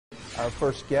Our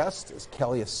first guest is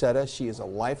Kelly Accetta. She is a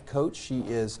life coach. She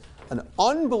is an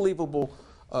unbelievable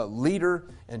leader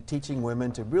and teaching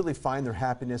women to really find their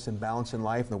happiness and balance in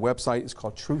life. And the website is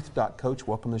called truth.coach.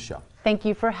 Welcome to the show. Thank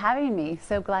you for having me.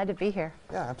 So glad to be here.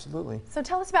 Yeah, absolutely. So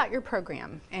tell us about your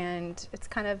program, and it's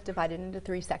kind of divided into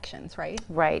 3 sections, right?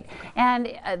 Right. And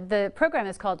the program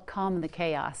is called Calm the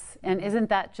Chaos. And isn't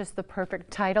that just the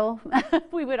perfect title?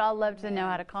 We would all love to know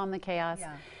how to calm the chaos.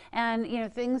 Yeah. And you know,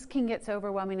 things can get so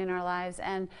overwhelming in our lives,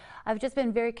 and I've just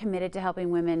been very committed to helping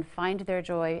women find their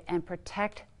joy and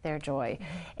protect their joy.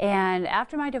 Mm-hmm. And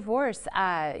after my divorce,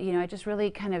 you know, I just really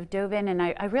kind of dove in, and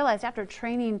I realized after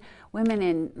training women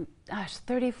in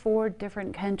 34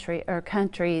 different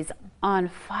countries on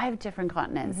 5 different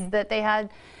continents, mm-hmm. that they had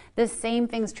the same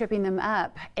things tripping them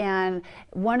up. And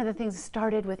one of the things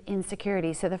started with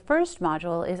insecurity. So the first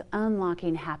module is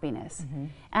unlocking happiness. Mm-hmm.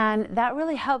 And that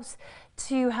really helps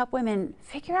to help women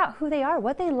figure out who they are,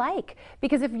 what they like.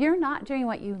 Because if you're not doing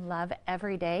what you love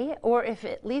every day, or if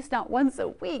at least not once a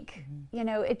week, mm-hmm. you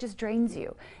know, it just drains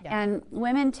you. Yeah. And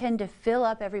women tend to fill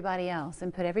up everybody else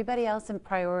and put everybody else in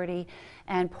priority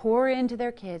and pour into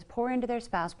their kids, pour into their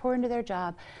spouse, pour into their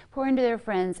job, pour into their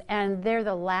friends, and they're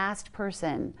the last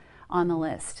person on the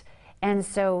list. And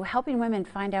so helping women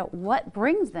find out what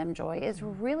brings them joy is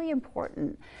really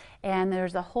important. And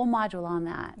there's a whole module on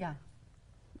that. Yeah.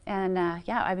 And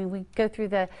yeah, I mean, we go through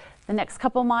the next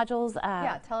couple modules.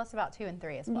 Yeah, tell us about 2 and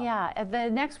 3 as well. Yeah, the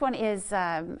next one is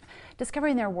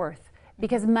discovering their worth.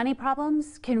 Because money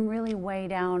problems can really weigh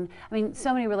down. I mean,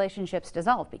 so many relationships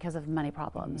dissolve because of money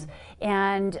problems. Mm-hmm.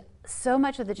 And so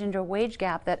much of the gender wage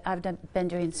gap that I've been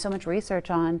doing so much research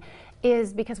on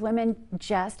is because women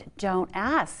just don't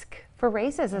ask for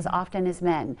raises as often as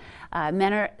men.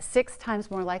 Men are 6 times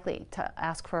more likely to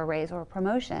ask for a raise or a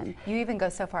promotion. You even go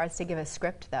so far as to give a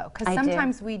script, though, because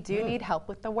sometimes we do need help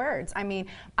with the words. I mean,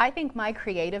 I think my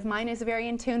creative mind is very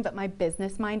in tune, but my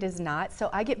business mind is not,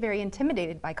 so I get very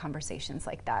intimidated by conversations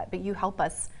like that, but you help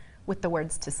us with the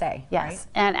words to say. Yes, right?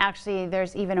 And actually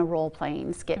there's even a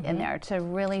role-playing skit mm-hmm. in there to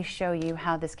really show you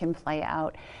how this can play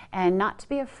out and not to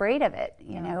be afraid of it,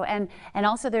 you know. And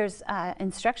also there's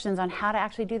instructions on how to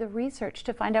actually do the research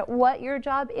to find out what your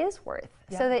job is worth,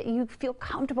 so that you feel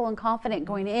comfortable and confident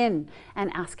going in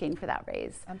and asking for that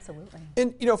raise. Absolutely.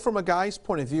 And you know, from a guy's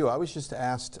point of view, I was just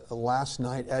asked last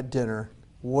night at dinner,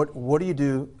 what do you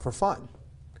do for fun?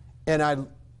 And I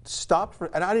stopped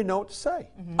and I didn't know what to say.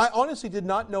 Mm-hmm. I honestly did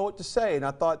not know what to say, and I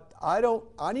thought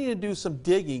I need to do some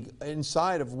digging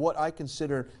inside of what I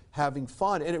consider having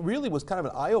fun. And it really was kind of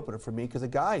an eye-opener for me, because a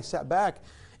guy sat back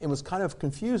and was kind of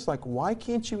confused, like, why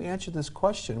can't you answer this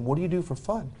question? What do you do for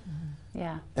fun? Mm-hmm.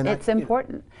 Yeah, and it's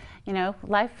important. You know,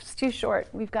 life's too short.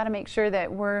 We've got to make sure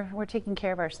that we're taking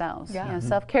care of ourselves. Yeah. You know, mm-hmm.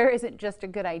 self-care isn't just a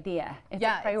good idea. It's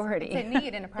a priority. It's a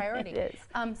need and a priority. It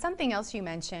is. Something else you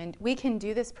mentioned, we can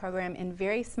do this program in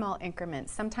very small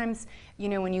increments. Sometimes, you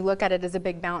know, when you look at it as a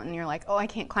big mountain, you're like, oh, I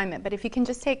can't climb it. But if you can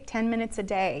just take 10 minutes a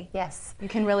day, yes, you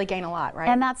can really gain a lot, right?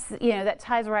 And that's, you know, that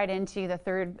ties right into the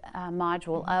 3rd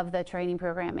module mm-hmm. of the training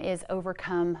program, is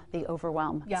overcome the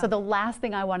overwhelm. Yeah. So the last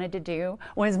thing I wanted to do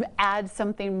was add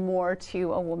something more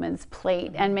to a woman's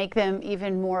plate and make them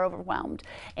even more overwhelmed.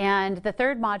 And the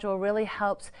 3rd module really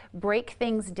helps break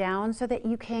things down so that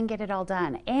you can get it all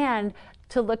done, and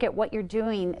to look at what you're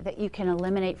doing that you can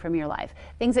eliminate from your life.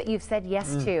 Things that you've said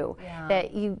yes to,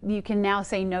 that you can now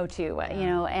say no to, you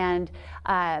know. And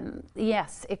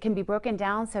yes, it can be broken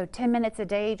down. So 10 minutes a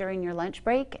day during your lunch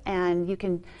break, and you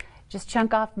can just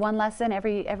chunk off 1 lesson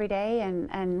every day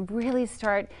and really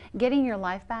start getting your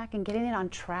life back and getting it on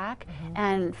track, mm-hmm.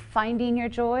 and finding your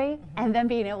joy, mm-hmm. and then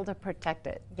being able to protect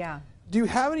it. Yeah. Do you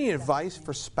have any advice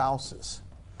for spouses?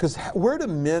 Because where do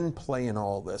men play in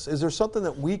all this? Is there something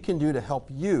that we can do to help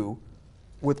you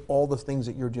with all the things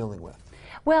that you're dealing with?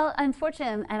 Well,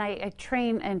 unfortunately, and I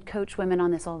train and coach women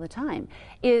on this all the time,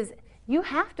 is you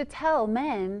have to tell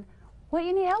men what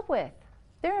you need help with.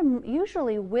 They're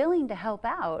usually willing to help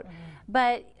out, mm-hmm.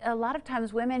 but a lot of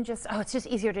times women just, oh, it's just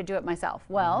easier to do it myself.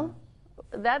 Well,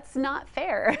 mm-hmm. that's not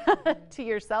fair to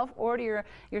yourself or to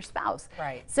your spouse.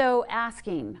 Right. So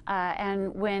asking,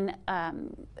 and when,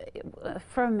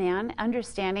 for a man,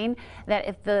 understanding that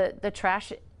if the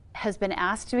trash has been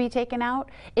asked to be taken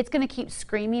out, it's going to keep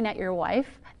screaming at your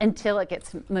wife until it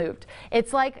gets moved.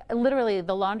 It's like literally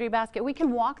the laundry basket. We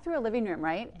can walk through a living room,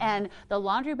 right? And the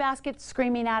laundry basket's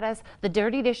screaming at us, the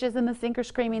dirty dishes in the sink are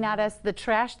screaming at us, the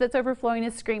trash that's overflowing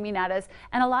is screaming at us.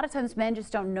 And a lot of times men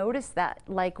just don't notice that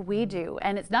like we do.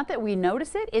 And it's not that we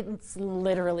notice it, it's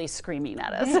literally screaming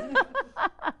at us.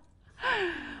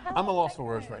 I'm a loss for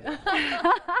words right now.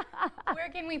 Where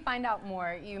can we find out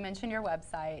more? You mentioned your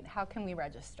website. How can we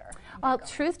register? Well,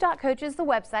 truth.coach is the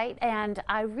website, and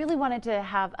I really wanted to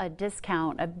have a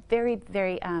discount, a very,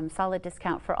 very solid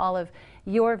discount for all of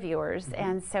your viewers.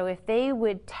 And so if they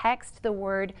would text the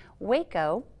word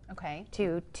Waco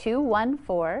to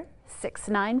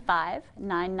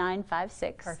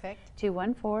 214-695-9956. Perfect.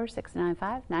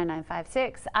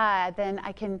 214-695-9956. Then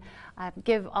I can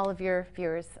give all of your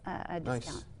viewers a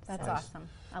discount. That's awesome.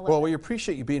 I love Well, we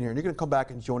appreciate you being here. And you're going to come back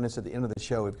and join us at the end of the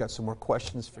show. We've got some more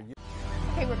questions for you.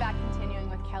 Okay, we're back continuing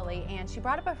with Kelly, and she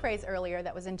brought up a phrase earlier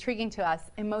that was intriguing to us,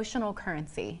 emotional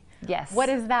currency. Yes. What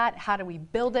is that? How do we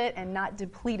build it and not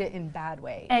deplete it in bad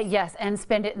ways? Yes, and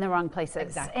spend it in the wrong places.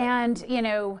 Exactly. And, you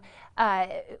know,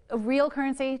 real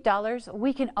currency, dollars,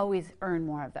 we can always earn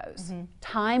more of those.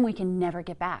 Time we can never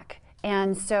get back.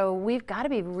 And so we've got to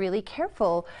be really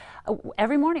careful.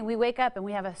 Every morning we wake up and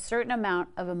we have a certain amount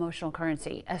of emotional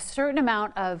currency, a certain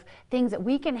amount of things that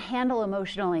we can handle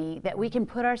emotionally, that we can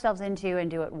put ourselves into and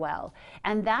do it well.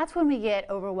 And that's when we get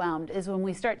overwhelmed, is when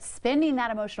we start spending that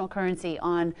emotional currency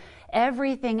on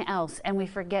everything else and we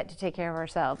forget to take care of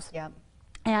ourselves. Yep.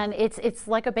 And it's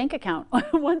like a bank account.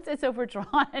 Once it's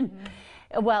overdrawn,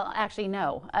 well, actually,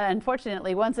 no.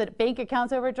 Unfortunately, once a bank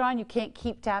account's overdrawn, you can't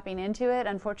keep tapping into it.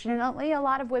 Unfortunately, a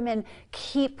lot of women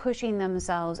keep pushing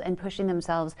themselves and pushing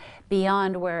themselves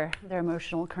beyond where their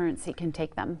emotional currency can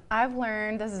take them. I've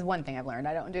learned, this is one thing I've learned,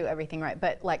 I don't do everything right,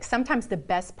 but like sometimes the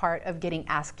best part of getting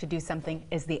asked to do something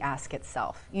is the ask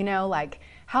itself. You know, like,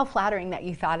 how flattering that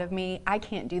you thought of me. I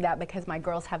can't do that because my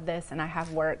girls have this and I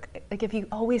have work. Like, if you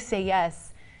always say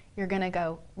yes, you're going to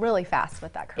go really fast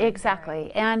with that currency. Exactly.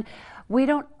 Right? And we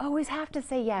don't always have to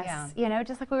say yes. Yeah. You know,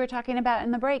 just like we were talking about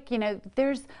in the break, you know,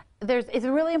 it's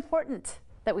really important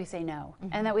that we say no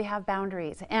and that we have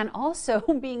boundaries, and also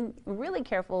being really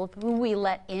careful of who we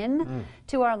let in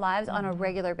to our lives on a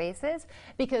regular basis,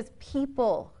 because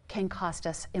people can cost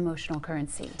us emotional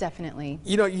currency. Definitely.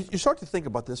 You know, you start to think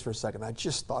about this for a second. I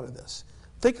just thought of this.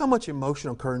 Think how much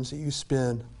emotional currency you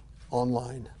spend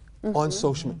online, on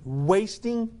social media,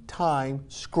 wasting time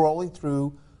scrolling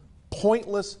through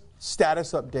pointless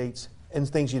status updates and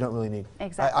things you don't really need.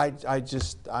 Exactly.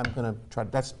 I'm going to try.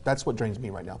 That's what drains me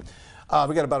right now.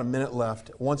 We got about a minute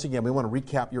left. Once again, we want to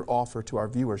recap your offer to our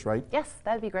viewers, right? Yes,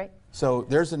 that'd be great. So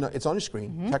it's on your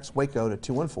screen. Text Waco to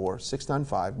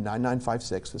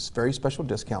 214-695-9956. This very special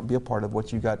discount. Be a part of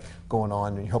what you got going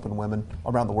on, and you're helping women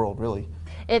around the world, really.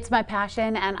 It's my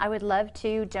passion, and I would love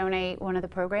to donate one of the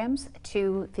programs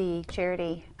to the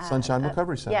charity. Sunshine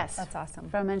Recovery Center. Yes. That's awesome.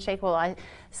 From Unshakable. I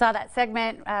saw that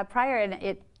segment prior, and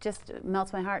it just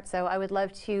melts my heart. So I would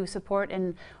love to support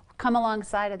and come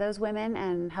alongside of those women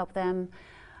and help them,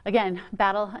 again,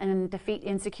 battle and defeat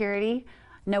insecurity,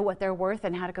 know what they're worth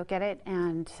and how to go get it,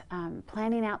 and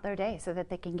planning out their day so that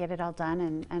they can get it all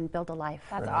done and build a life.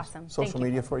 That's awesome. Social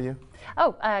media for you?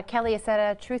 Oh, Kelly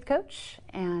Accetta Truth Coach,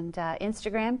 and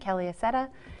Instagram, Kelly Accetta,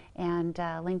 and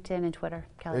LinkedIn and Twitter,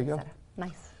 Kelly There you Accetta. go.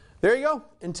 Nice. There you go.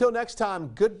 Until next time,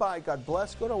 goodbye. God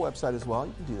bless. Go to our website as well.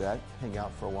 You can do that. Hang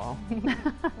out for a while.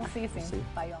 We'll see you soon. See you.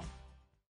 Bye, y'all.